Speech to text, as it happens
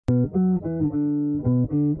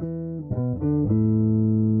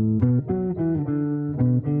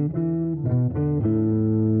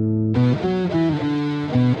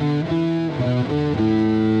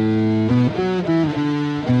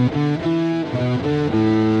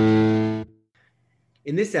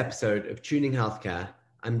In this episode of Tuning Healthcare,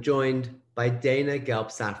 I'm joined by Dana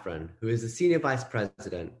Safran, who is the Senior Vice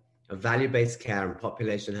President of Value-Based Care and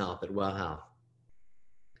Population Health at Well Health.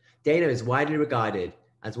 Dana is widely regarded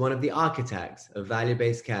as one of the architects of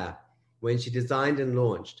value-based care when she designed and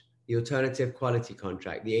launched the Alternative Quality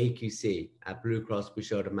Contract, the AQC, at Blue Cross Blue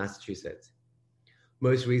Shield of Massachusetts.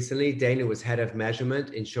 Most recently, Dana was head of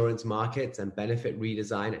measurement, insurance markets, and benefit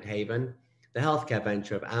redesign at Haven, the healthcare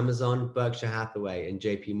venture of Amazon, Berkshire Hathaway, and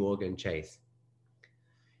JP Morgan Chase.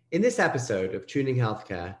 In this episode of Tuning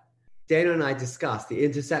Healthcare, Dana and I discuss the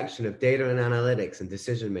intersection of data and analytics and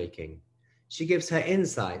decision-making. She gives her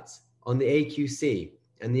insights on the AQC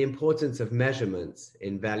and the importance of measurements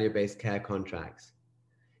in value-based care contracts.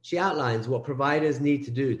 She outlines what providers need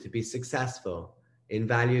to do to be successful in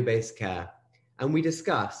value-based care, and we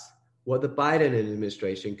discuss what the Biden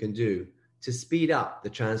administration can do to speed up the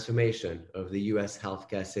transformation of the US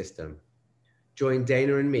healthcare system. Join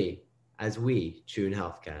Dana and me as we tune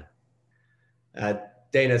healthcare.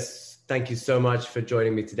 Dana, thank you so much for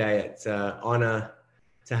joining me today. It's an honor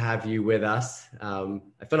to have you with us. I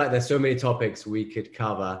feel like there's so many topics we could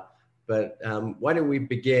cover, but why don't we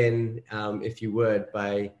begin, if you would,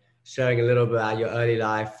 by sharing a little bit about your early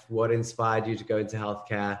life, what inspired you to go into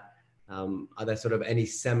healthcare? Are there sort of any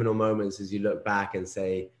seminal moments as you look back and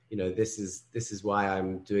say, you know, this is why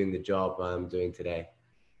I'm doing the job I'm doing today?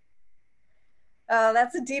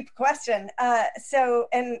 That's a deep question.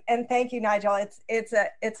 And thank you, Nigel.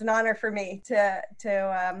 It's an honor for me to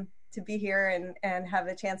be here and have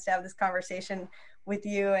the chance to have this conversation with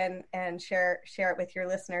you and share it with your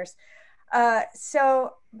listeners.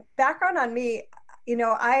 So background on me, you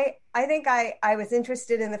know, I think I was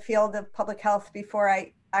interested in the field of public health before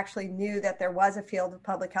I actually knew that there was a field of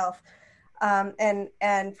public health.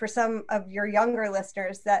 And for some of your younger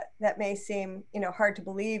listeners, that may seem, you know, hard to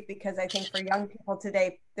believe, because I think for young people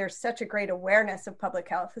today, there's such a great awareness of public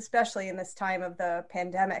health, especially in this time of the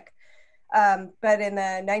pandemic. But in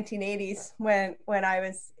the 1980s, when I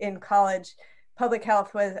was in college, public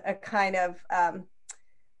health was a kind of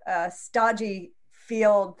stodgy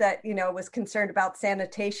field that, you know, was concerned about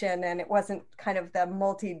sanitation, and it wasn't kind of the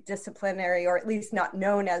multidisciplinary, or at least not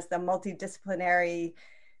known as the multidisciplinary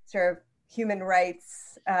sort of human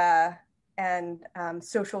rights and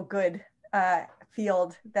social good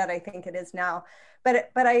field that I think it is now. But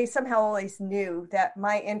I somehow always knew that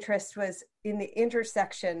my interest was in the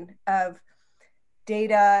intersection of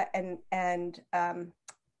data and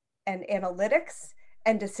analytics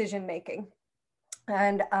and decision making.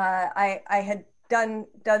 And I had done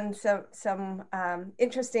some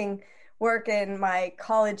interesting work in my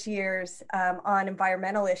college years on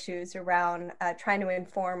environmental issues around trying to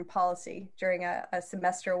inform policy during a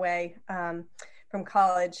semester away from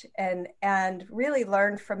college, and really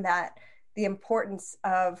learned from that the importance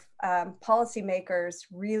of policymakers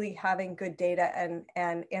really having good data and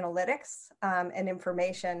analytics and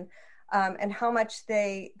information, and how much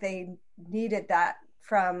they needed that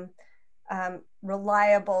from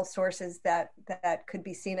reliable sources that could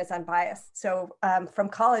be seen as unbiased. So from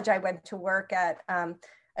college, I went to work at a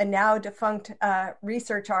now defunct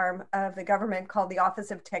research arm of the government called the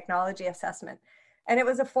Office of Technology Assessment. And it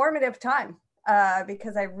was a formative time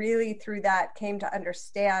because I really, through that, came to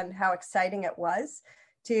understand how exciting it was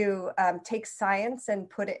to take science and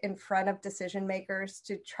put it in front of decision makers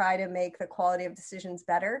to try to make the quality of decisions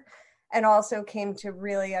better. And also came to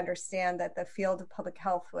really understand that the field of public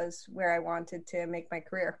health was where I wanted to make my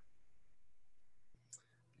career.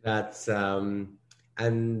 That's obviously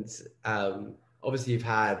you've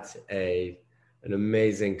had an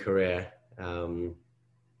amazing career. What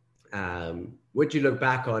do you look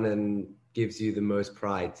back on and gives you the most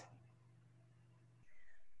pride?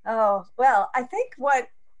 Oh, well, I think what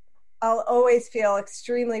I'll always feel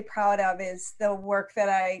extremely proud of is the work that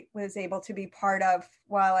I was able to be part of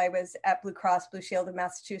while I was at Blue Cross Blue Shield of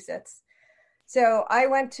Massachusetts. So I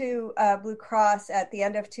went to Blue Cross at the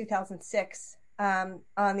end of 2006 on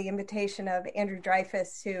the invitation of Andrew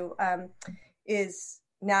Dreyfus, who is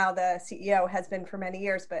now the CEO, has been for many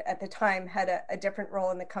years, but at the time had a different role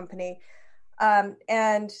in the company.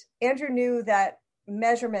 And Andrew knew that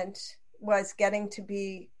measurement was getting to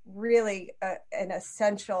be really an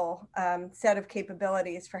essential set of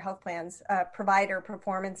capabilities for health plans, provider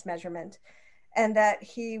performance measurement, and that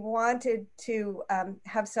he wanted to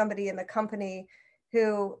have somebody in the company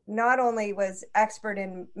who not only was expert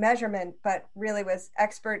in measurement, but really was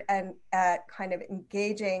expert at kind of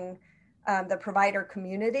engaging the provider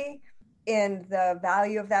community in the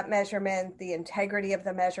value of that measurement, the integrity of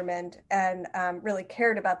the measurement, and really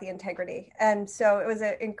cared about the integrity. And so it was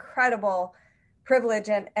an incredible privilege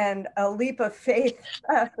and a leap of faith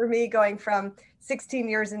for me, going from 16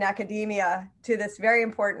 years in academia to this very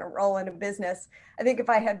important role in a business. I think if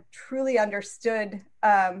I had truly understood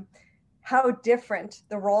how different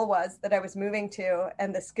the role was that I was moving to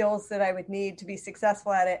and the skills that I would need to be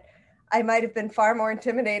successful at it, I might have been far more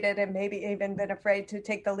intimidated and maybe even been afraid to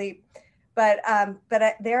take the leap. But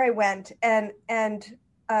there I went, and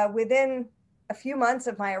within a few months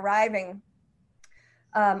of my arriving,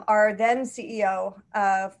 our then CEO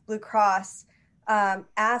of Blue Cross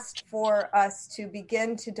asked for us to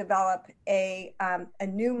begin to develop a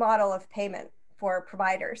new model of payment for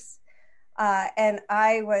providers. And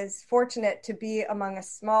I was fortunate to be among a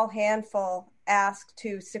small handful asked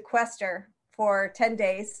to sequester for 10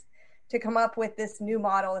 days to come up with this new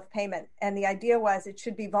model of payment. And the idea was it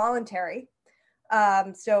should be voluntary.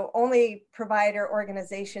 So only provider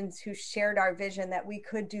organizations who shared our vision that we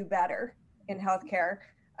could do better in healthcare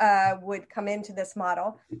would come into this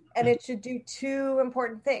model. And it should do two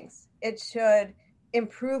important things. It should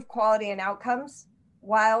improve quality and outcomes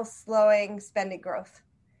while slowing spending growth.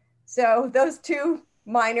 So those two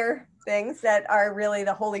minor things that are really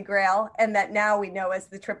the holy grail, and that now we know as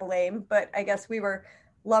the triple aim, but I guess we were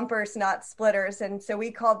lumpers, not splitters. And so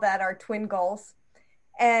we called that our twin goals.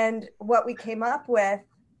 And what we came up with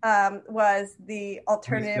was the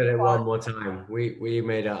alternative. We split it one more time. We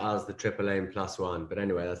made ours the triple aim plus one, but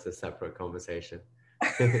anyway, that's a separate conversation.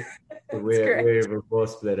 we're four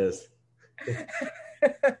splitters.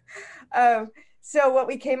 So what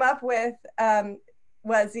we came up with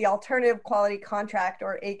was the alternative quality contract,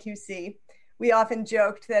 or AQC. We often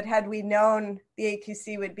joked that had we known the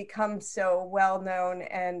AQC would become so well known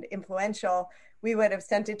and influential, we would have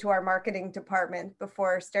sent it to our marketing department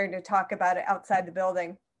before starting to talk about it outside the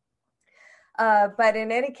building. But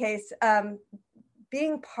in any case,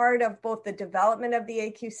 being part of both the development of the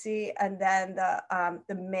AQC and then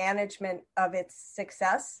the management of its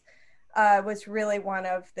success was really one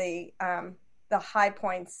of the high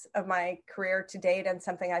points of my career to date, and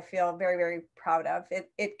something I feel very, very proud of.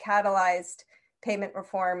 It catalyzed payment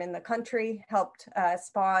reform in the country, helped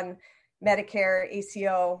spawn Medicare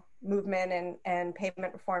ACO movement and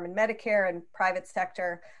payment reform in Medicare and private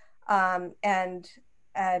sector. And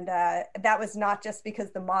that was not just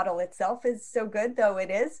because the model itself is so good, though it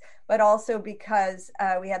is, but also because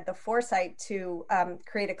we had the foresight to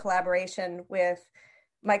create a collaboration with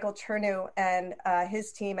Michael Chernew and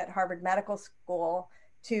his team at Harvard Medical School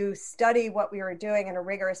to study what we were doing in a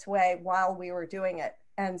rigorous way while we were doing it.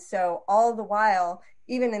 And so all the while,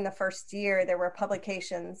 even in the first year, there were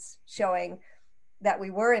publications showing that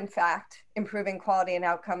we were, in fact, improving quality and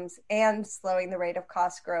outcomes and slowing the rate of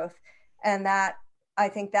cost growth. And that, I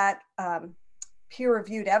think that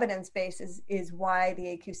peer-reviewed evidence base is why the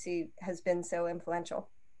AQC has been so influential.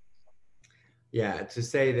 Yeah, to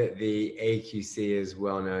say that the AQC is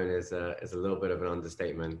well known is a little bit of an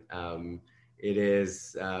understatement. It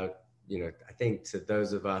is, I think to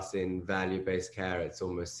those of us in value-based care, it's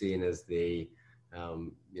almost seen as the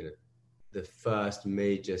first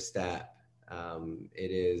major step.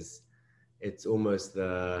 It's almost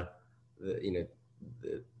the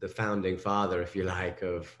founding father, if you like,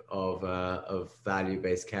 of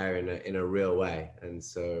value-based care in a real way. And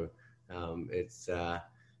so it's a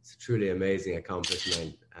truly amazing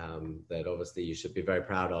accomplishment that obviously you should be very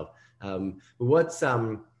proud of. But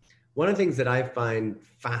one of the things that I find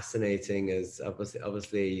fascinating is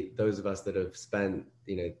obviously those of us that have spent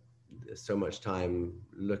so much time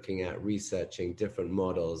looking at researching different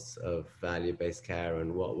models of value-based care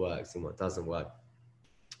and what works and what doesn't work.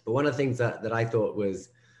 But one of the things that I thought was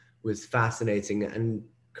fascinating, and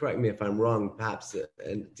correct me if I'm wrong, perhaps,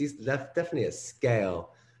 and definitely at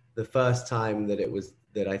scale, the first time that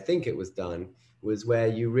I think it was done was where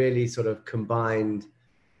you really sort of combined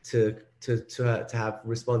to have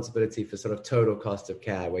responsibility for sort of total cost of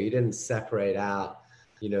care, where you didn't separate out,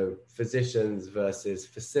 physicians versus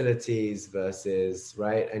facilities versus,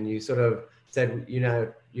 right? And you sort of said, you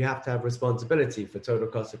have to have responsibility for total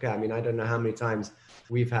cost of care. I mean, I don't know how many times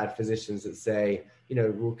we've had physicians that say,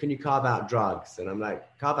 well, can you carve out drugs? And I'm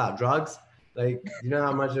like, carve out drugs? Like, you know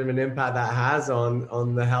how much of an impact that has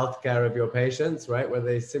on the healthcare of your patients, right? Whether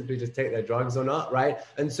they simply just take their drugs or not, right?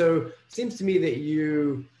 And so it seems to me that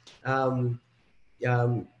you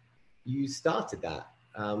started that.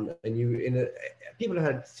 And people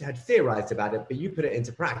had theorized about it, but you put it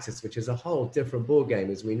into practice, which is a whole different ball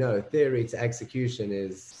game. As we know, theory to execution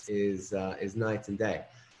is night and day.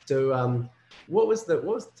 So, what was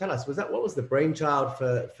the brainchild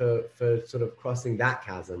for sort of crossing that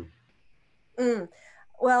chasm?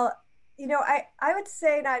 Well, I would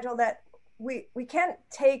say, Nigel, that we can't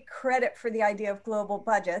take credit for the idea of global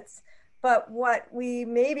budgets, but what we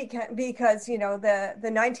maybe can, because the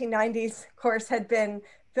 1990s course had been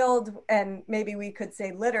filled, and maybe we could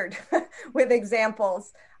say littered with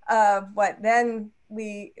examples of what then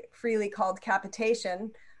we freely called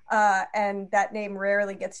capitation, and that name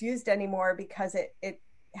rarely gets used anymore because it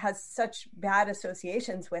has such bad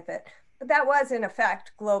associations with it. But that was in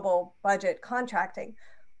effect global budget contracting.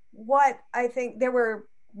 What I think, there were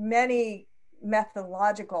many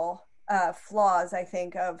methodological flaws, I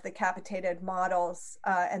think, of the capitated models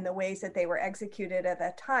and the ways that they were executed at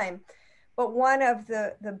that time. But one of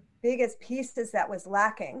the biggest pieces that was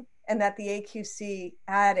lacking, and that the AQC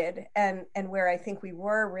added, and where I think we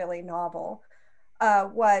were really novel,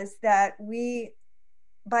 was that we,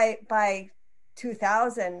 by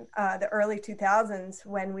 2000, the early 2000s,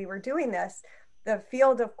 when we were doing this, the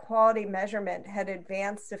field of quality measurement had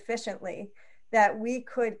advanced sufficiently that we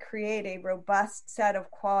could create a robust set of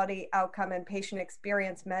quality outcome and patient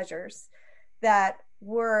experience measures that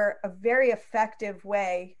were a very effective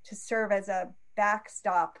way to serve as a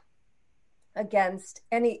backstop against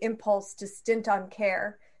any impulse to stint on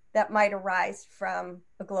care that might arise from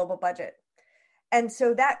a global budget. And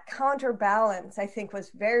so that counterbalance, I think,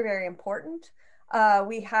 was very, very important.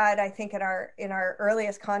 We had, I think, in our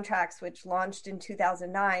earliest contracts, which launched in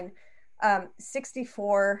 2009,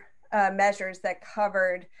 64 measures that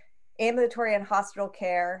covered ambulatory and hospital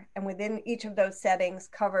care, and within each of those settings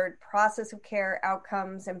covered process of care,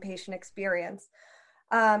 outcomes, and patient experience,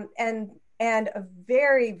 and a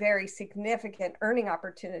very, very significant earning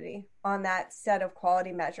opportunity on that set of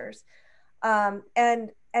quality measures.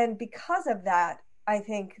 And because of that, I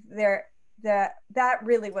think that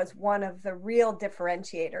really was one of the real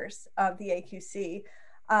differentiators of the AQC.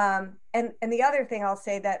 And the other thing I'll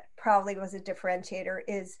say that probably was a differentiator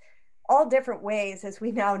is all different ways, as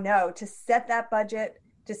we now know, to set that budget,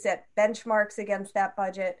 to set benchmarks against that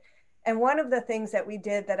budget. And one of the things that we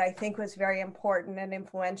did that I think was very important and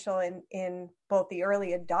influential in both the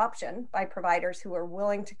early adoption by providers who were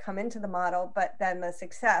willing to come into the model, but then the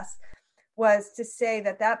success, was to say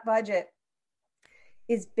that that budget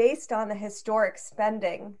is based on the historic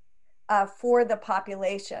spending for the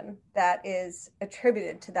population that is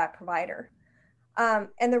attributed to that provider.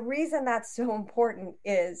 And the reason that's so important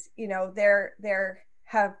is, there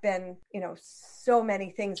have been, so many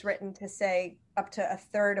things written to say up to a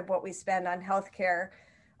third of what we spend on healthcare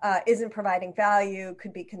isn't providing value,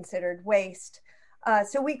 could be considered waste.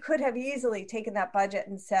 So we could have easily taken that budget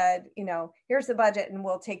and said, here's the budget and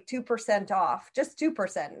we'll take 2% off, just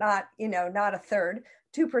 2%, not a third,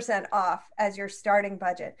 2% off as your starting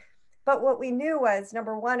budget. But what we knew was,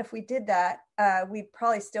 number one, if we did that, we'd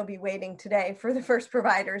probably still be waiting today for the first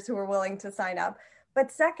providers who were willing to sign up.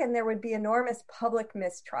 But second, there would be enormous public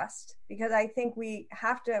mistrust, because I think we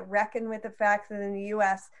have to reckon with the fact that in the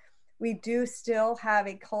US, we do still have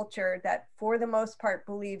a culture that, for the most part,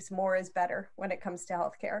 believes more is better when it comes to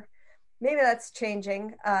healthcare. Maybe that's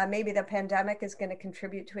changing. Maybe the pandemic is going to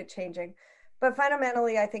contribute to it changing. But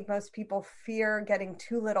fundamentally, I think most people fear getting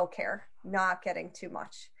too little care, not getting too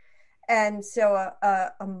much. And so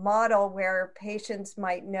a model where patients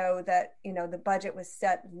might know that, the budget was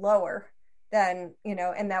set lower than,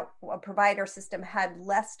 and that a provider system had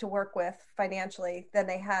less to work with financially than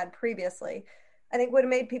they had previously, I think would have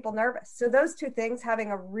made people nervous. So those two things,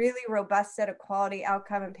 having a really robust set of quality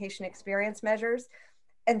outcome and patient experience measures,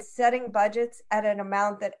 and setting budgets at an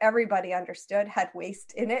amount that everybody understood had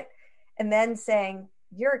waste in it, and then saying,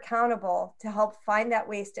 you're accountable to help find that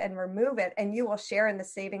waste and remove it, and you will share in the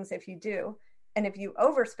savings if you do. And if you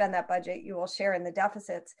overspend that budget, you will share in the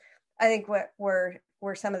deficits. I think what were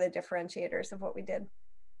some of the differentiators of what we did.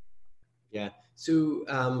 Yeah. So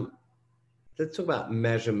let's talk about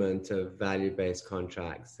measurement of value-based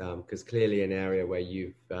contracts, because clearly an area where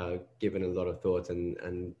you've given a lot of thought,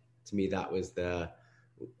 and to me that was the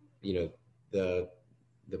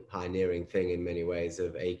pioneering thing in many ways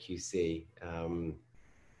of AQC.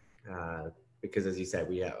 Because as you said,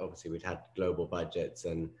 we'd had global budgets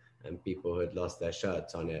and people had lost their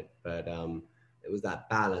shirts on it, but it was that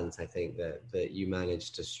balance, I think, that you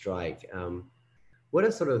managed to strike. What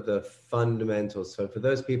are sort of the fundamentals? So for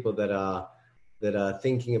those people that are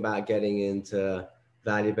thinking about getting into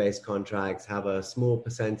value-based contracts, have a small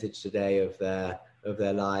percentage today of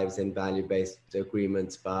their lives in value-based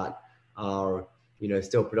agreements, but are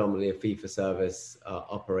still predominantly a fee-for-service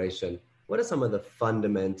operation. What are some of the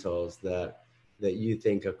fundamentals that you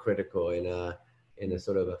think are critical in a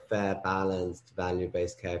sort of a fair, balanced,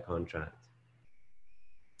 value-based care contract?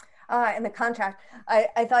 In the contract,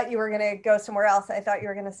 I thought you were going to go somewhere else. I thought you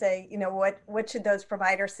were going to say, what should those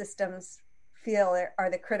provider systems feel are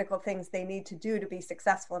the critical things they need to do to be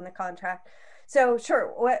successful in the contract. So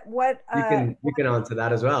sure, you can answer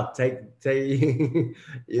that as well. Yeah, okay.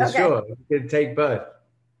 sure, you can take both.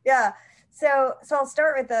 Yeah. So I'll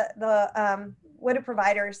start with the what do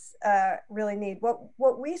providers really need?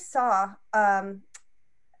 What we saw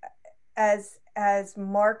as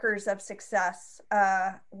markers of success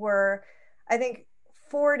were, I think,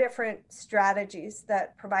 4 different strategies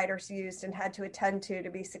that providers used and had to attend to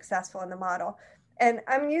be successful in the model. And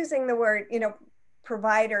I'm using the word,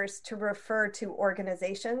 providers to refer to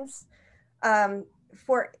organizations.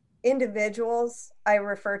 For individuals, I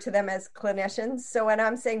refer to them as clinicians. So when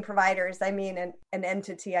I'm saying providers, I mean an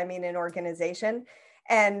entity, I mean an organization,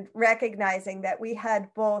 and recognizing that we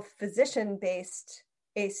had both physician-based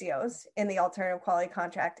ACOs in the alternative quality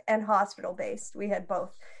contract and hospital-based. We had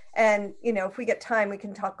both. And, if we get time, we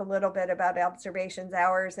can talk a little bit about observations,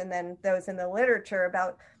 hours, and then those in the literature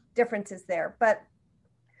about differences there. But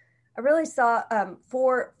I really saw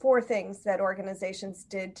four things that organizations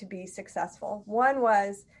did to be successful. One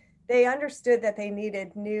was they understood that they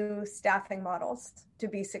needed new staffing models to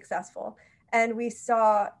be successful. And we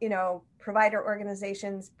saw, provider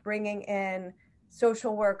organizations bringing in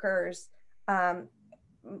social workers,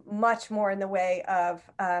 much more in the way of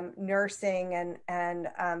nursing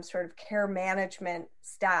and sort of care management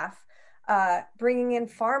staff, bringing in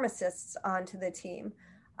pharmacists onto the team,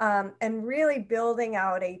 and really building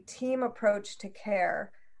out a team approach to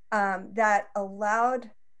care that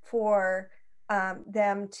allowed for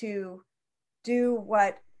them to do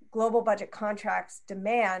what global budget contracts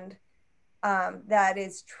demand, that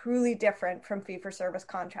is truly different from fee-for-service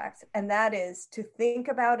contracts. And that is to think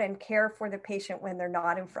about and care for the patient when they're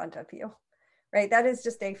not in front of you, right? That is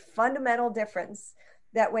just a fundamental difference,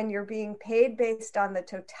 that when you're being paid based on the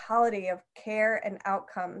totality of care and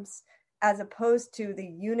outcomes, as opposed to the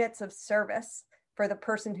units of service for the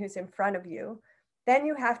person who's in front of you, then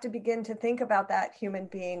you have to begin to think about that human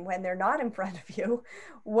being when they're not in front of you,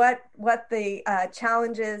 what the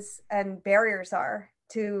challenges and barriers are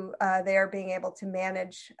to their being able to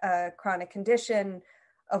manage a chronic condition,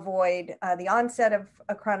 avoid the onset of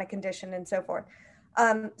a chronic condition, and so forth.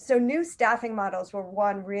 So new staffing models were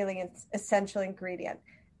one really essential ingredient.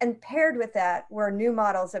 And paired with that were new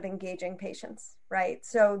models of engaging patients, right?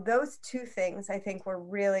 So those 2 things, I think, were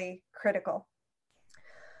really critical.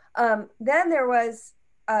 Then there was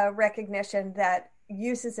a recognition that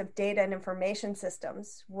uses of data and information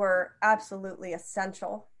systems were absolutely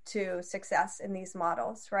essential to success in these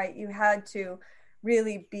models, right? You had to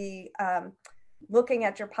really be looking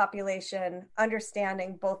at your population,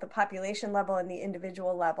 understanding both the population level and the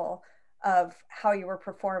individual level of how you were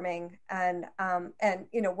performing. And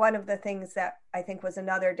one of the things that I think was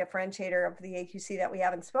another differentiator of the AQC that we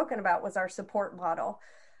haven't spoken about was our support model,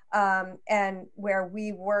 and where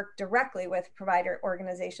we worked directly with provider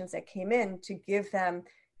organizations that came in to give them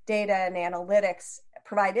data and analytics,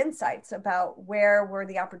 provide insights about where were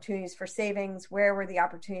the opportunities for savings, where were the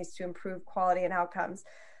opportunities to improve quality and outcomes.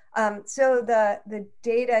 So the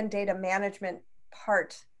data and data management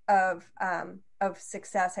part of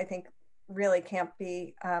success, I think, really can't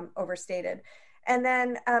be overstated. And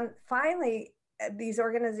then finally, these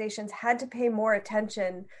organizations had to pay more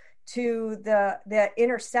attention to the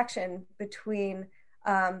intersection between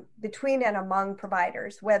and among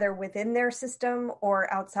providers, whether within their system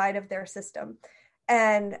or outside of their system.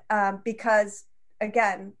 And because,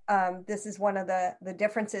 again, this is one of the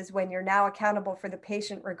differences when you're now accountable for the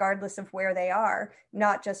patient, regardless of where they are,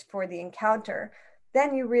 not just for the encounter,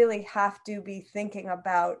 then you really have to be thinking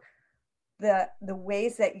about the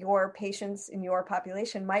ways that your patients in your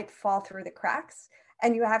population might fall through the cracks.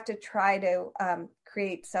 And you have to try to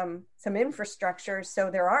create some infrastructure so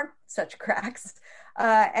there aren't such cracks.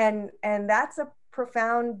 And that's a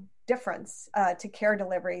profound difference to care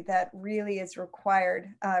delivery that really is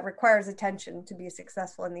requires attention to be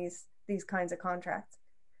successful in these kinds of contracts.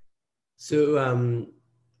 So,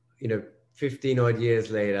 15 odd years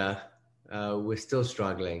later, we're still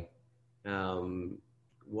struggling.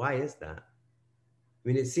 Why is that? I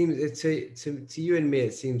mean, it seems to you and me,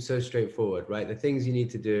 it seems so straightforward, right? The things you need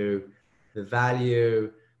to do, the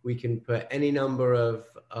value, we can put any number of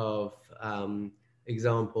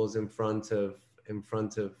examples in front of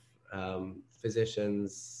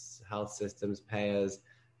physicians, health systems, payers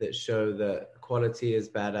that show that quality is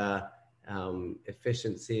better,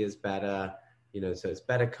 efficiency is better. So it's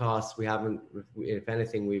better costs. If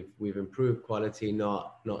anything, we've improved quality,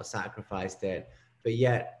 not sacrificed it. But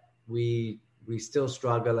yet we still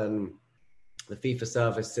struggle, and the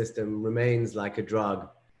fee-for-service system remains like a drug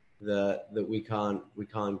that we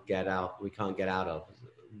can't get out of.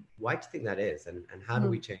 why do you think that is, and how do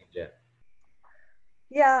we change it?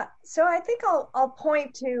 Yeah, so I think I'll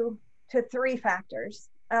point to three factors.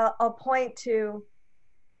 I'll point to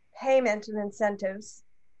payment and incentives.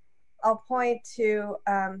 I'll point to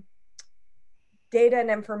data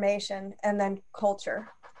and information, and then culture.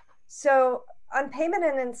 So on payment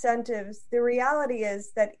and incentives, the reality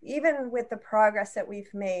is that even with the progress that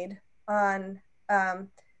we've made on a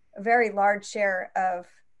very large share of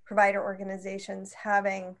provider organizations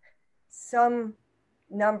having some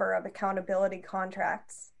number of accountability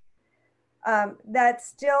contracts, that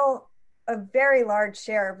still a very large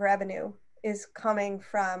share of revenue is coming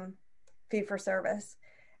from fee for service.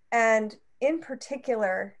 And in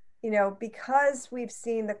particular, because we've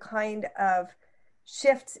seen the kind of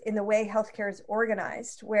shifts in the way healthcare is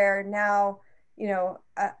organized, where now,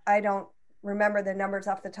 I don't remember the numbers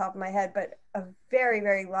off the top of my head, but a very,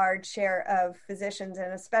 very large share of physicians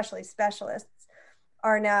and especially specialists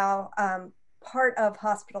are now part of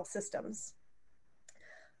hospital systems.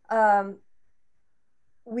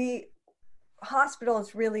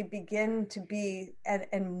 Hospitals really begin to be,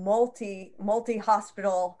 and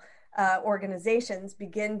multi-hospital organizations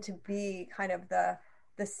begin to be kind of the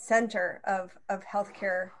center of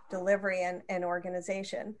healthcare delivery and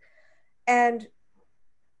organization. And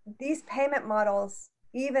these payment models,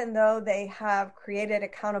 even though they have created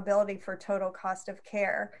accountability for total cost of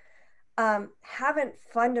care, haven't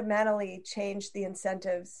fundamentally changed the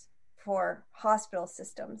incentives for hospital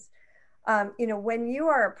systems. When you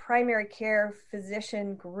are a primary care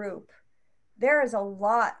physician group, there is a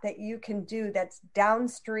lot that you can do that's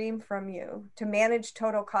downstream from you to manage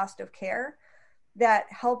total cost of care that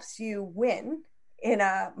helps you win in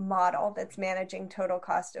a model that's managing total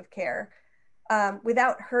cost of care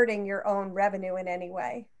without hurting your own revenue in any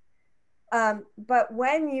way. But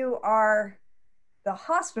when you are the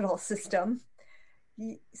hospital system,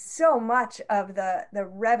 so much of the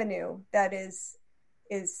revenue that is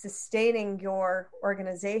sustaining your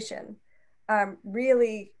organization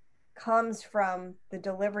really comes from the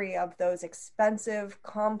delivery of those expensive,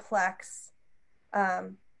 complex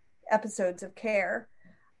episodes of care,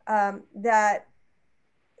 that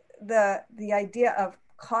the idea of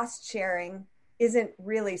cost sharing isn't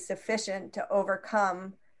really sufficient to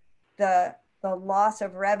overcome the loss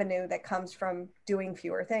of revenue that comes from doing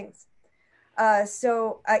fewer things.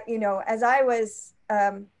 So as I was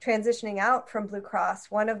transitioning out from Blue Cross,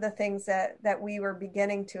 one of the things that we were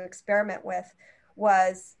beginning to experiment with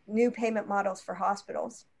was new payment models for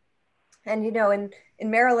hospitals. And,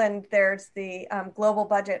 in Maryland, there's the global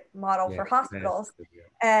budget model for hospitals.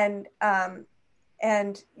 And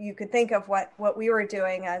you could think of what we were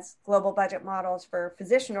doing as global budget models for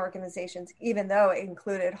physician organizations, even though it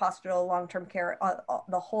included hospital, long-term care,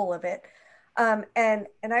 the whole of it. And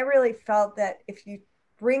I really felt that if you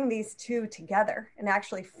bring these two together and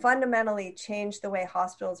actually fundamentally change the way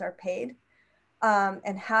hospitals are paid,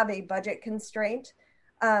 and have a budget constraint,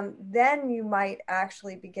 then you might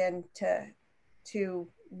actually begin to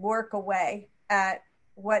work away at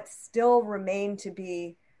what still remain to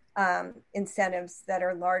be incentives that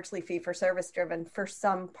are largely fee-for-service driven for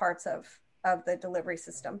some parts of the delivery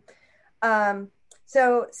system.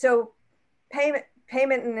 So payment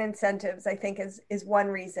and incentives, I think, is one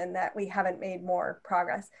reason that we haven't made more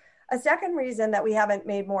progress. A second reason that we haven't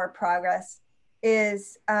made more progress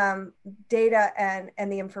is data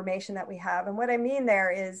and the information that we have. And what I mean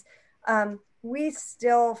there is we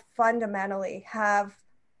still fundamentally have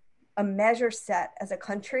a measure set as a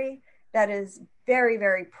country that is very,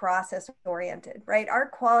 very process oriented, right? Our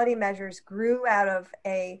quality measures grew out of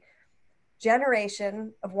a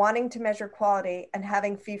generation of wanting to measure quality and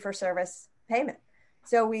having fee-for-service payment.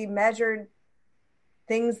 So we measured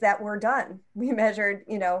things that were done. We measured,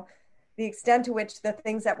 the extent to which the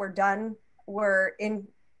things that were done were in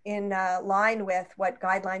line with what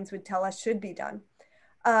guidelines would tell us should be done.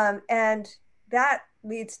 And that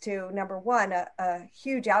leads to, number one, a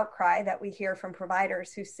huge outcry that we hear from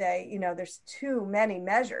providers who say, there's too many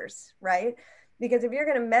measures, right? Because if you're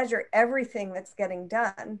going to measure everything that's getting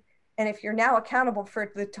done, and if you're now accountable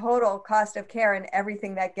for the total cost of care and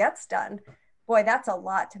everything that gets done, boy, that's a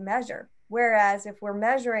lot to measure. Whereas if we're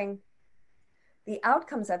measuring the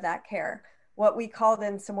outcomes of that care, what we called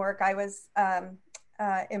in some work I was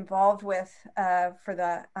involved with for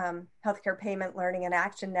the Healthcare Payment Learning and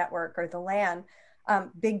Action Network, or the LAN,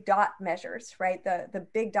 big dot measures, right? The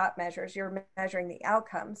big dot measures, you're measuring the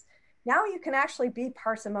outcomes. Now you can actually be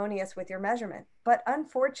parsimonious with your measurement. But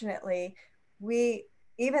unfortunately,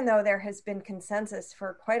 even though there has been consensus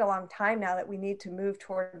for quite a long time now that we need to move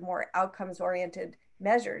toward more outcomes-oriented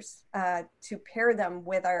measures to pair them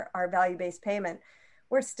with our value-based payment,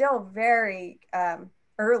 we're still very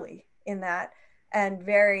early in that, and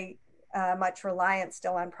very much reliant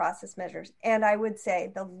still on process measures. And I would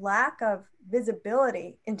say the lack of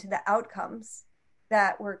visibility into the outcomes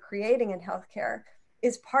that we're creating in healthcare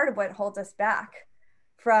is part of what holds us back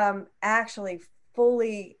from actually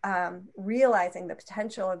fully realizing the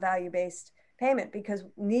potential of value-based payment, because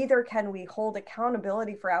neither can we hold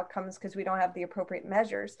accountability for outcomes because we don't have the appropriate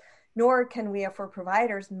measures, nor can we, for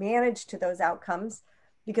providers, manage to those outcomes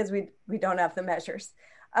because we don't have the measures.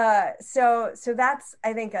 So that's,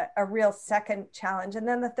 I think, a real second challenge. And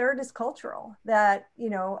then the third is cultural, that,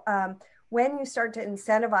 when you start to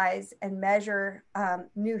incentivize and measure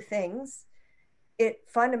new things, it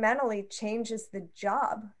fundamentally changes the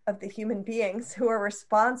job of the human beings who are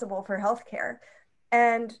responsible for healthcare.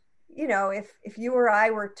 And, if you or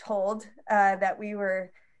I were told that we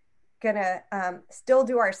were going to still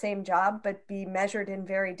do our same job, but be measured in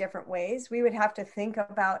very different ways, we would have to think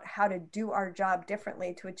about how to do our job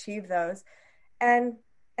differently to achieve those. And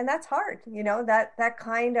that's hard, that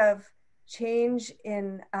kind of change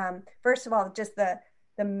in, first of all, just the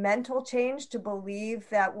mental change to believe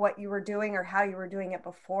that what you were doing or how you were doing it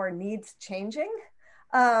before needs changing,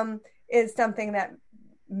 is something that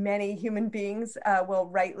many human beings will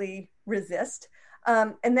rightly resist.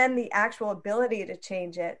 And then the actual ability to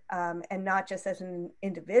change it, and not just as an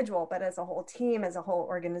individual, but as a whole team, as a whole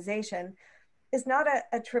organization, is not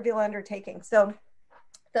a trivial undertaking. So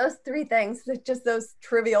those three things, just those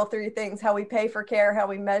trivial three things, how we pay for care, how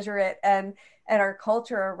we measure it, and our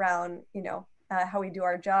culture around, how we do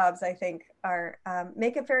our jobs, I think are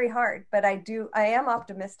make it very hard. But I am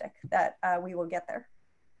optimistic that we will get there.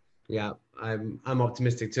 Yeah, I'm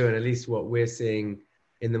optimistic too, and at least what we're seeing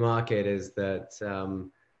in the market is that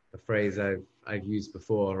a phrase I've used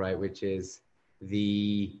before, right, which is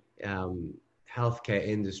the healthcare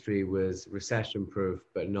industry was recession-proof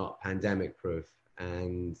but not pandemic-proof,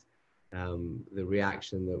 and the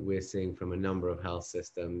reaction that we're seeing from a number of health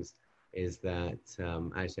systems is that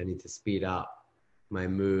actually I need to speed up my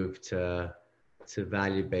move to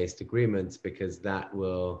value-based agreements, because that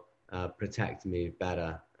will protect me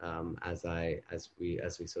better as we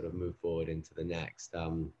sort of move forward into the next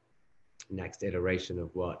iteration of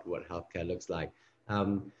what healthcare looks like.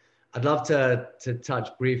 I'd love to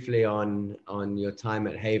touch briefly on your time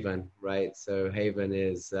at Haven, right? So Haven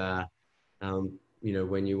is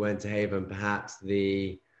when you went to Haven, perhaps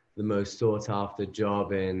the most sought after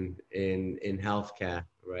job in healthcare,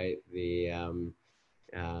 right?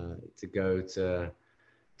 To go to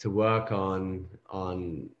work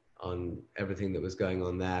on everything that was going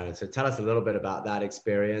on there. And so tell us a little bit about that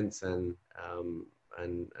experience and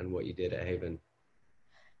what you did at Haven.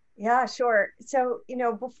 Yeah, sure. So,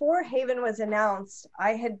 before Haven was announced,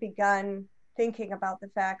 I had begun thinking about the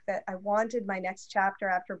fact that I wanted my next chapter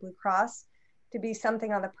after Blue Cross to be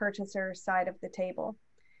something on the purchaser side of the table.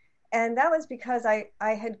 And that was because I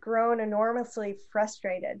had grown enormously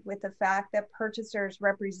frustrated with the fact that purchasers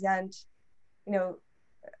represent,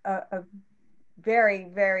 a very,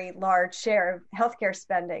 very large share of healthcare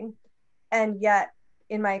spending. And yet,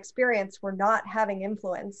 in my experience, we're not having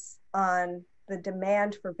influence on the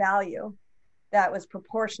demand for value that was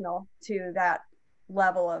proportional to that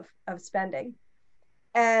level of spending.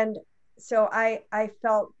 And so I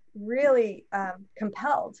felt really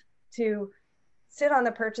compelled to sit on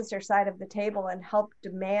the purchaser side of the table and help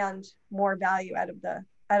demand more value out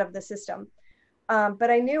of the system. But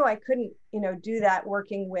I knew I couldn't, do that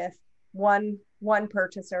working with one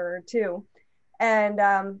purchaser or two. And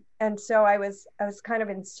so I was kind of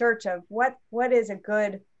in search of what is a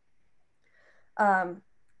good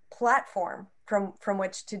platform from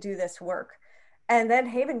which to do this work. And then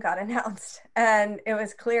Haven got announced, and it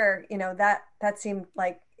was clear, that seemed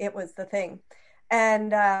like it was the thing.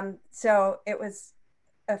 And so it was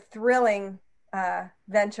a thrilling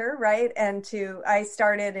venture, right? And I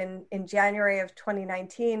started in January of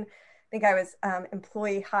 2019. I think I was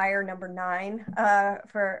employee hire number 9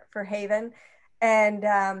 for Haven, and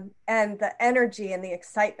the energy and the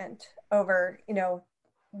excitement over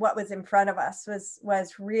what was in front of us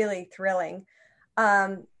was really thrilling.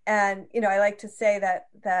 And I like to say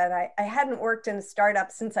that I hadn't worked in a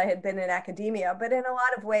startup since I had been in academia, but in a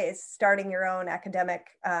lot of ways, starting your own academic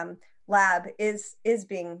lab is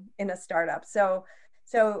being in a startup. So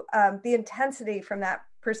the intensity from that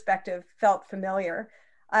perspective felt familiar.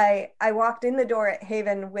 I walked in the door at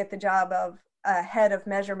Haven with the job of head of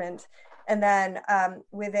measurement, and then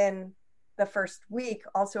within the first week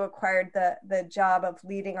also acquired the job of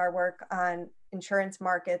leading our work on insurance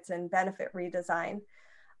markets and benefit redesign.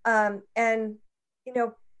 And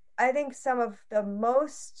I think some of the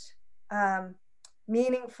most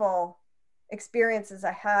meaningful experiences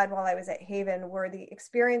I had while I was at Haven were the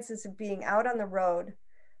experiences of being out on the road,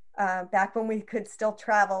 back when we could still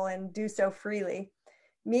travel and do so freely,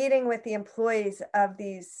 meeting with the employees of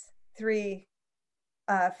these three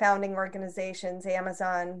founding organizations,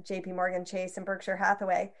 Amazon, JP Morgan Chase, and Berkshire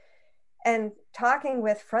Hathaway, and talking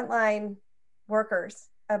with frontline workers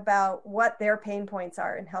about what their pain points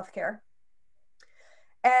are in healthcare.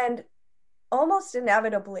 And almost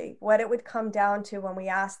inevitably, what it would come down to when we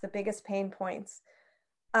asked the biggest pain points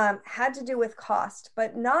had to do with cost,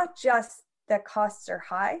 but not just that costs are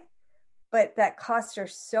high, but that costs are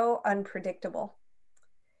so unpredictable.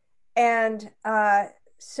 And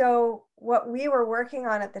so what we were working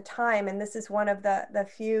on at the time, and this is one of the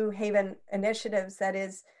few Haven initiatives that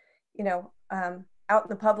is, out in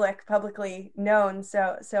the publicly known.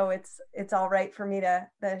 So it's all right for me to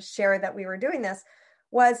share that we were doing this,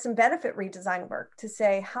 was some benefit redesign work to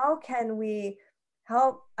say, how can we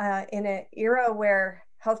help in an era where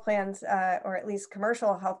health plans, or at least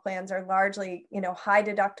commercial health plans, are largely, high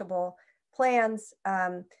deductible plans,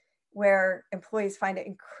 where employees find it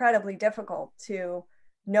incredibly difficult to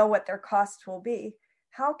know what their costs will be.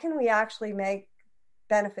 How can we actually make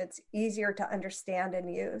benefits easier to understand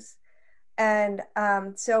and use? And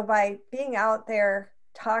so by being out there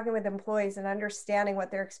talking with employees and understanding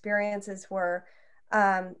what their experiences were,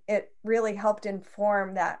 it really helped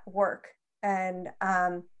inform that work. And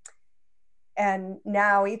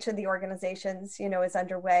now each of the organizations, is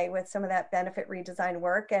underway with some of that benefit redesign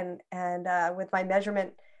work. And with my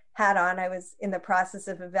measurement hat on, I was in the process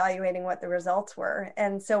of evaluating what the results were.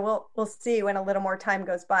 And so we'll see when a little more time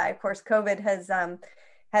goes by. Of course, COVID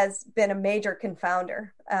has been a major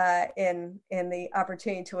confounder in the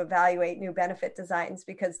opportunity to evaluate new benefit designs,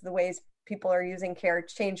 because the ways people are using care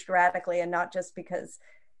changed radically, and not just because,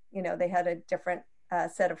 they had a different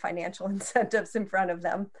set of financial incentives in front of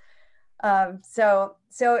them. So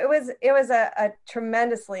it was a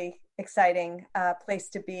tremendously exciting place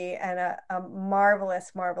to be, and a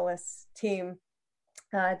marvelous team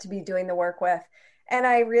to be doing the work with. And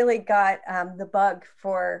I really got the bug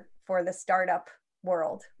for the startup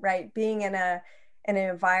world, right? Being in an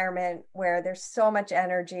environment where there's so much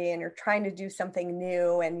energy and you're trying to do something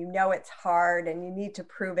new, and it's hard and you need to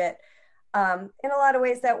prove it. In a lot of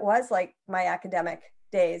ways, that was like my academic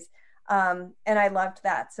days. And I loved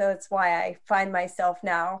that. So it's why I find myself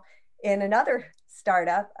now in another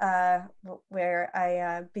startup where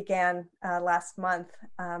I began last month,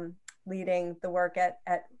 leading the work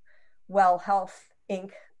at Well Health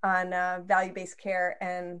Inc. on value-based care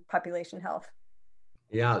and population health.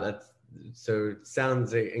 Yeah, it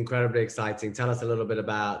sounds incredibly exciting. Tell us a little bit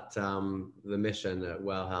about the mission at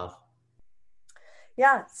Well Health.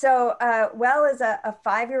 Yeah, so Well is a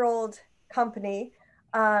 5-year-old company,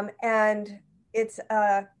 and it's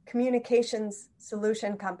a communications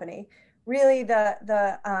solution company. Really,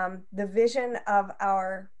 the vision of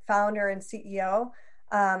our founder and CEO,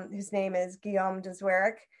 whose name is Guillaume de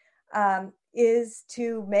Zwerich, is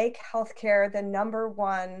to make healthcare the number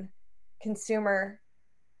one consumer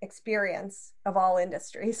experience of all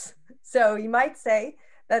industries. So you might say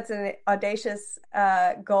that's an audacious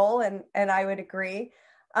goal, and I would agree.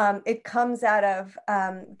 It comes out of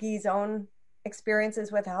Guy's own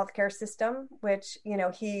experiences with the healthcare system, which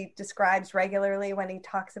he describes regularly when he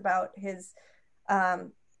talks about his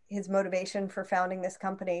motivation for founding this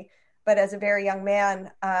company. But as a very young man,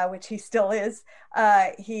 which he still is,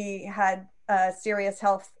 he had a serious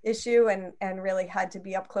health issue and really had to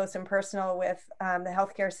be up close and personal with the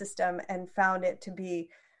healthcare system, and found it to be,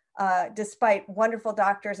 despite wonderful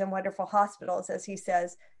doctors and wonderful hospitals, as he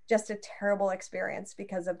says, just a terrible experience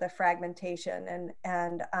because of the fragmentation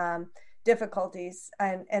and difficulties.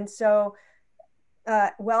 And so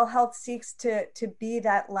Well Health seeks to be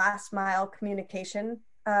that last mile communication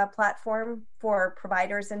platform for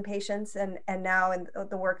providers and patients, and now in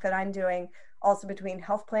the work that I'm doing, also between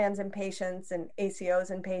health plans and patients and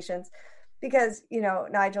ACOs and patients. Because,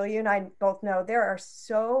 Nigel, you and I both know there are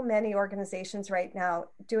so many organizations right now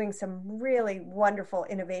doing some really wonderful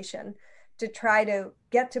innovation to try to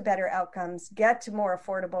get to better outcomes, get to more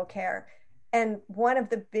affordable care. And one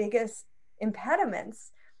of the biggest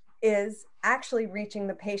impediments is actually reaching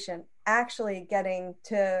the patient, actually getting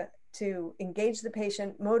to engage the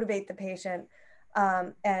patient, motivate the patient,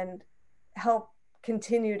 and help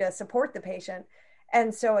continue to support the patient.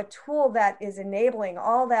 And so a tool that is enabling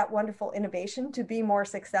all that wonderful innovation to be more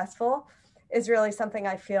successful is really something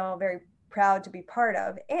I feel very proud to be part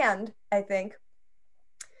of. And I think,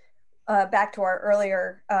 back to our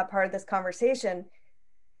earlier part of this conversation,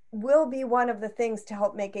 will be one of the things to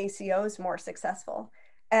help make ACOs more successful.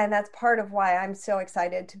 And that's part of why I'm so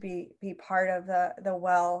excited to be part of the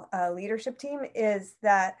Well leadership team, is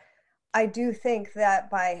that I do think that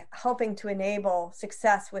by helping to enable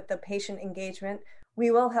success with the patient engagement,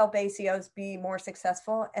 we will help ACOs be more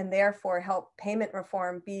successful and therefore help payment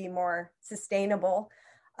reform be more sustainable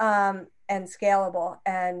and scalable.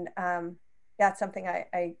 And that's something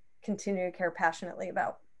I continue to care passionately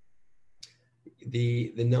about.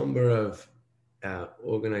 The number of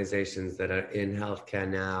organizations that are in healthcare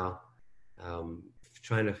now,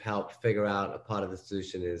 trying to help figure out a part of the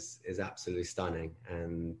solution is absolutely stunning.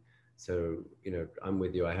 And so, I'm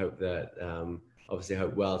with you. I hope that obviously I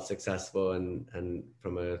hope Well's successful, and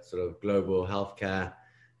from a sort of global healthcare,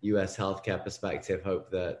 US healthcare perspective, hope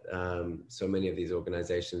that so many of these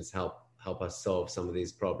organizations help us solve some of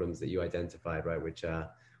these problems that you identified, right, which are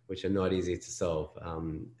not easy to solve,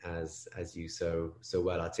 as you so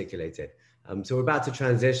well articulated. So we're about to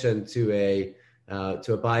transition to a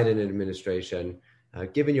Biden administration.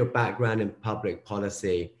 Given your background in public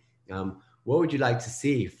policy, what would you like to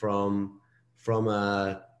see from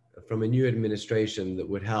a new administration that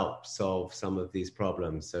would help solve some of these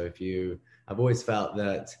problems? So I've always felt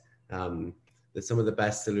that that some of the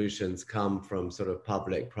best solutions come from sort of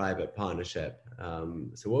public-private partnership.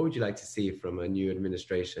 So what would you like to see from a new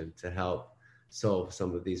administration to help solve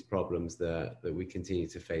some of these problems that we continue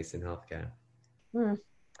to face in healthcare?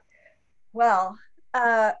 Well,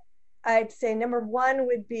 I'd say number one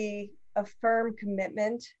would be a firm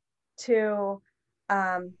commitment to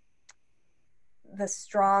the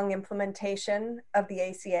strong implementation of the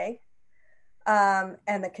ACA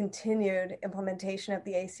and the continued implementation of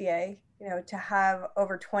the ACA. To have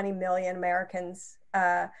over 20 million Americans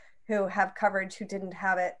who have coverage who didn't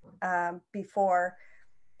have it before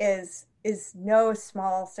is no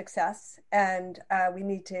small success, and we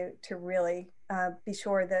need to really be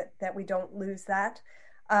sure that we don't lose that.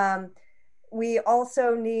 We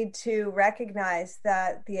also need to recognize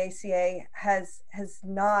that the ACA has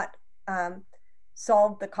not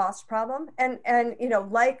solved the cost problem, and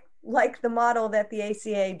like the model that the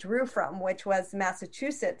ACA drew from, which was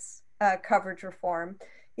Massachusetts coverage reform.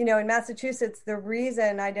 In Massachusetts, the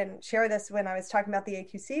reason I didn't share this when I was talking about the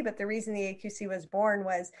AQC, but the reason the AQC was born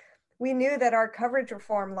was we knew that our coverage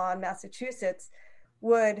reform law in Massachusetts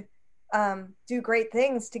would do great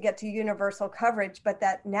things to get to universal coverage, but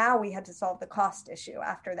that now we had to solve the cost issue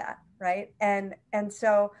after that, right? And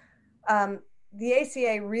so the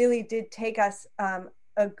ACA really did take us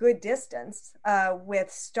a good distance with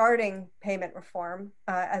starting payment reform,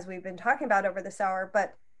 as we've been talking about over this hour,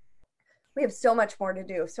 but we have so much more to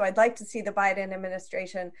do. So I'd like to see the Biden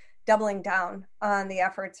administration doubling down on the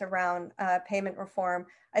efforts around payment reform.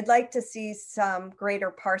 I'd like to see some greater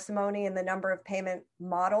parsimony in the number of payment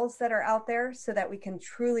models that are out there so that we can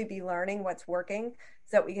truly be learning what's working,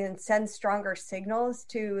 so that we can send stronger signals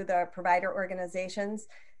to the provider organizations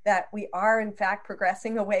that we are in fact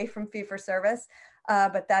progressing away from fee-for-service,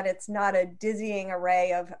 but that it's not a dizzying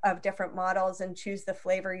array of different models and choose the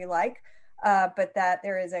flavor you like. But that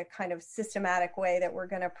there is a kind of systematic way that we're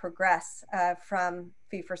going to progress from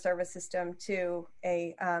fee-for-service system to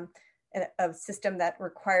a system that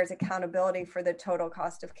requires accountability for the total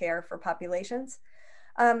cost of care for populations.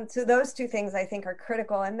 So those two things I think are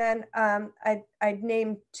critical. And then I'd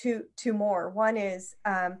name two more. One is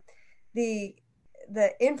the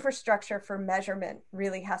infrastructure for measurement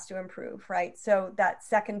really has to improve, right? So that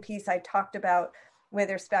second piece I talked about with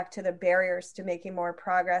respect to the barriers to making more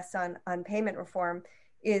progress on payment reform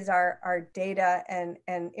is our data and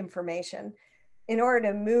information. In order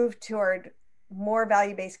to move toward more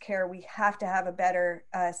value-based care, we have to have a better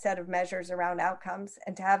set of measures around outcomes.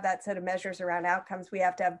 And to have that set of measures around outcomes, we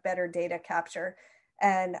have to have better data capture.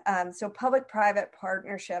 And so public-private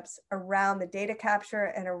partnerships around the data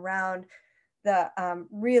capture and around the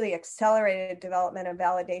really accelerated development and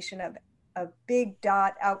validation of big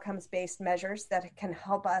dot outcomes-based measures that can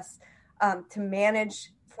help us to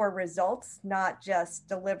manage for results, not just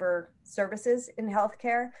deliver services in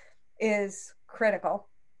healthcare, is critical.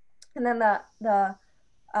 And then the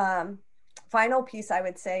final piece I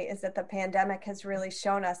would say is that the pandemic has really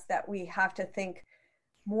shown us that we have to think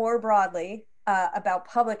more broadly about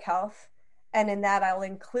public health, and in that I'll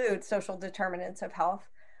include social determinants of health.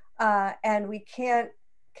 And we can't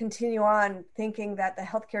continue on thinking that the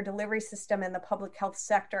healthcare delivery system and the public health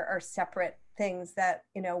sector are separate things that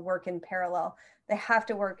work in parallel. They have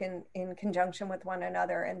to work in conjunction with one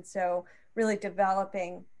another. And so really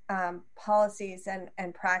developing policies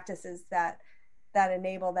and practices that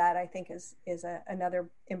enable that, I think is another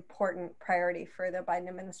important priority for the Biden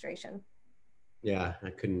administration. Yeah, I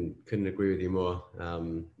couldn't agree with you more.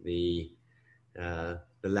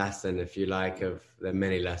 lesson, if you like, of there are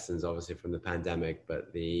many lessons obviously from the pandemic,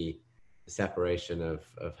 but the separation of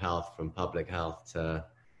health from public health to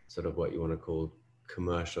sort of what you want to call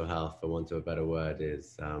commercial health, for want of a better word,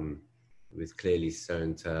 is was clearly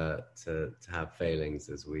shown to have failings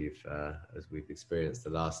as we've experienced the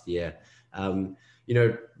last year. You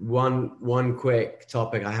know, one quick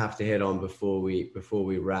topic I have to hit on before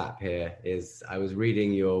we wrap here is I was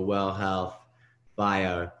reading your Well Health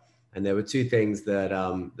bio, and there were two things that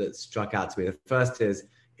that struck out to me. The first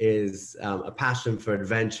is a passion for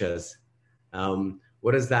adventures.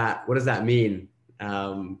 What does that mean?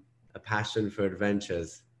 A passion for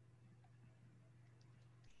adventures.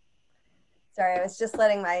 Sorry, I was just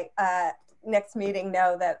letting my next meeting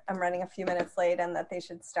know that I'm running a few minutes late and that they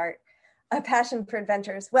should start. A passion for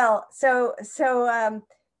adventures. Well, so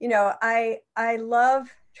you know, I love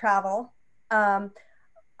travel. I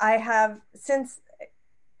have since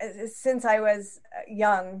I was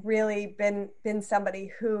young really been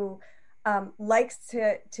somebody who likes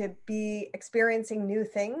to be experiencing new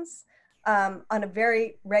things on a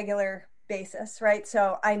very regular basis, right?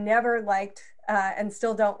 So I never liked and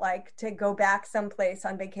still don't like to go back someplace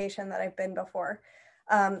on vacation that I've been before.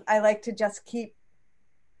 I like to just keep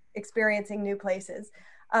experiencing new places.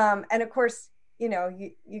 And of course, you know,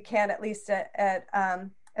 you can't, at least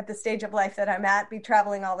at the stage of life that I'm at, be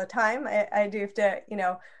traveling all the time. I do have to, you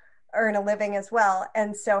know, earn a living as well.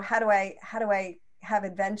 And so how do I have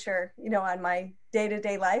adventure, you know, on my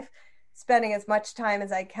day-to-day life? Spending as much time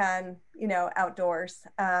as I can, you know, outdoors.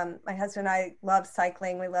 My husband and I love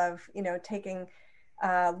cycling. We love, you know, taking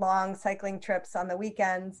long cycling trips on the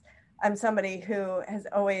weekends. I'm somebody who has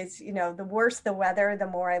always, you know, the worse the weather, the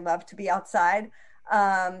more I love to be outside.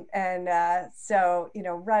 So, you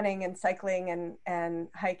know, running and cycling and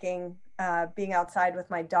hiking, being outside with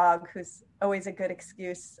my dog, who's always a good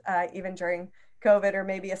excuse, even during COVID, or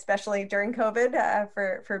maybe especially during COVID,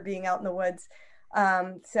 for being out in the woods.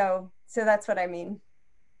 So that's what I mean.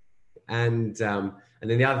 And then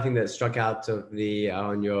the other thing that struck out of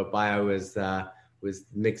on your bio was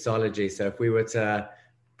mixology. So if we were to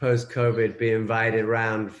post-COVID be invited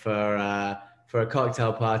around for a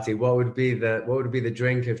cocktail party, what would be the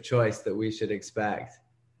drink of choice that we should expect?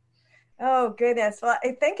 Oh goodness. Well,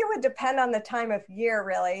 I think it would depend on the time of year,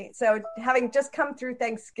 really. So having just come through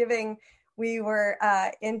Thanksgiving, we were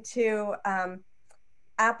into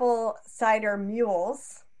apple cider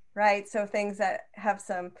mules, right? So things that have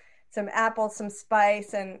some apples, some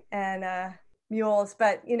spice, and mules.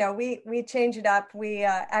 But you know, we change it up. We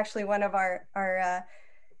actually, one of our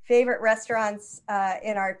favorite restaurants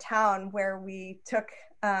in our town, where we took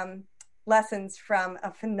lessons from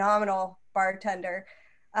a phenomenal bartender,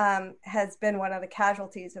 has been one of the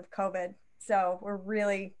casualties of COVID. So we're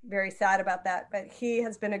really very sad about that. But he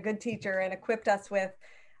has been a good teacher and equipped us with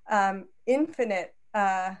infinite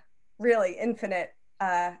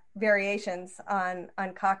variations on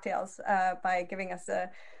cocktails, by giving us a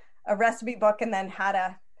recipe book, and then how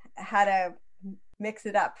to mix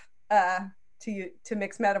it up, to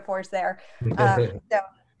mix metaphors there.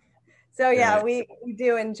 So yeah, we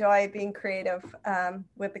do enjoy being creative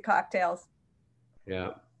with the cocktails.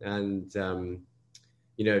 Yeah, and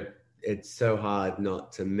you know, it's so hard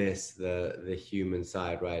not to miss the human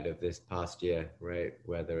side, right, of this past year, right?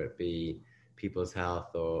 Whether it be people's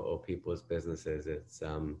health or people's businesses, it's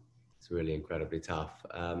really incredibly tough.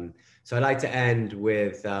 So I'd like to end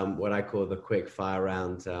with what I call the quick fire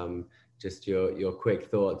round. Just your quick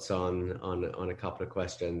thoughts on a couple of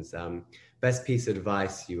questions. Best piece of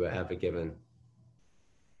advice you were ever given?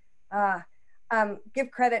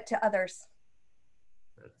 Give credit to others.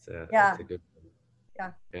 That's a good one.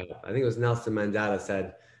 Yeah. I think it was Nelson Mandela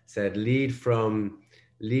said lead from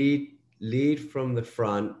the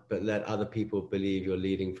front, but let other people believe you're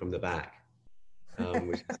leading from the back.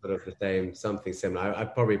 Which is sort of the same, something similar. I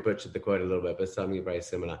probably butchered the quote a little bit, but something very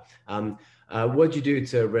similar. What do you do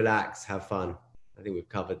to relax, have fun? I think we've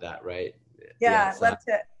covered that, right? Yeah, love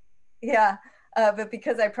to. Yeah, but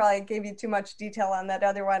because I probably gave you too much detail on that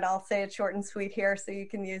other one, I'll say it short and sweet here so you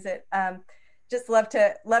can use it. Just love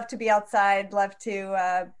to be outside, love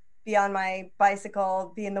to be on my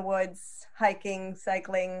bicycle, be in the woods, hiking,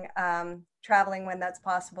 cycling, traveling when that's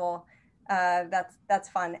possible. That's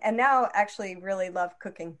fun. And now actually really love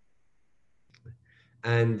cooking.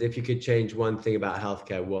 And if you could change one thing about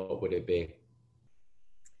healthcare, what would it be?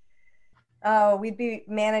 Oh, we'd be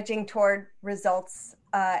managing toward results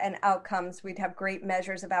and outcomes. We'd have great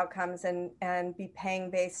measures of outcomes and be paying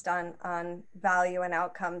based on value and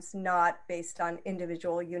outcomes, not based on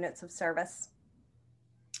individual units of service.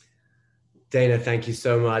 Dana, thank you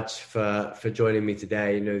so much for joining me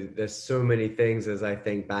today. There's so many things as I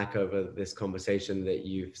think back over this conversation that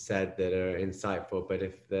you've said that are insightful. But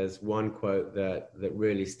if there's one quote that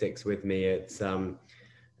really sticks with me, it's to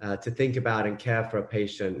think about and care for a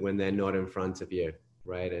patient when they're not in front of you,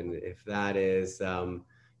 right? And if that is,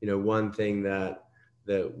 one thing that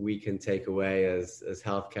we can take away as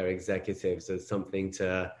healthcare executives as something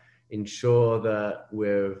to ensure that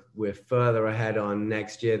we're further ahead on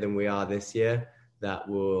next year than we are this year, that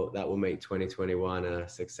will make 2021 a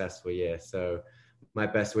successful year. So my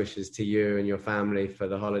best wishes to you and your family for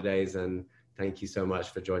the holidays, and thank you so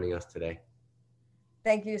much for joining us today.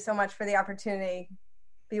 Thank you so much for the opportunity.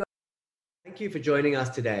 Thank you for joining us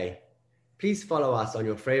today. Please follow us on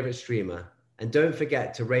your favorite streamer, and don't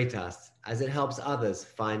forget to rate us, as it helps others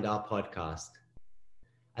find our podcast.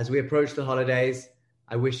 As we approach the holidays,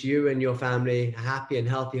 I wish you and your family happy and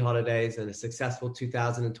healthy holidays and a successful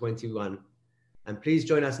 2021. And please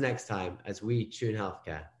join us next time as we tune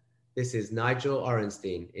healthcare. This is Nigel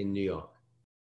Orenstein in New York.